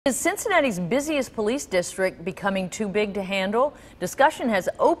Is Cincinnati's busiest police district becoming too big to handle? Discussion has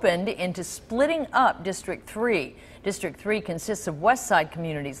opened into splitting up District 3. District 3 consists of west side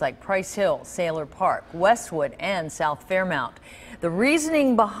communities like Price Hill, Sailor Park, Westwood, and South Fairmount. The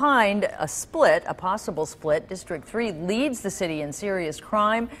reasoning behind a possible split, District 3 leads the city in serious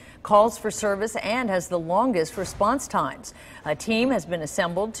crime, calls for service, and has the longest response times. A team has been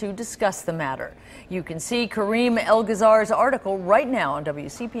assembled to discuss the matter. You can see Kareem El-Ghazar's article right now on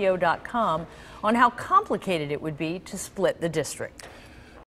WCPO.com on how complicated it would be to split the district.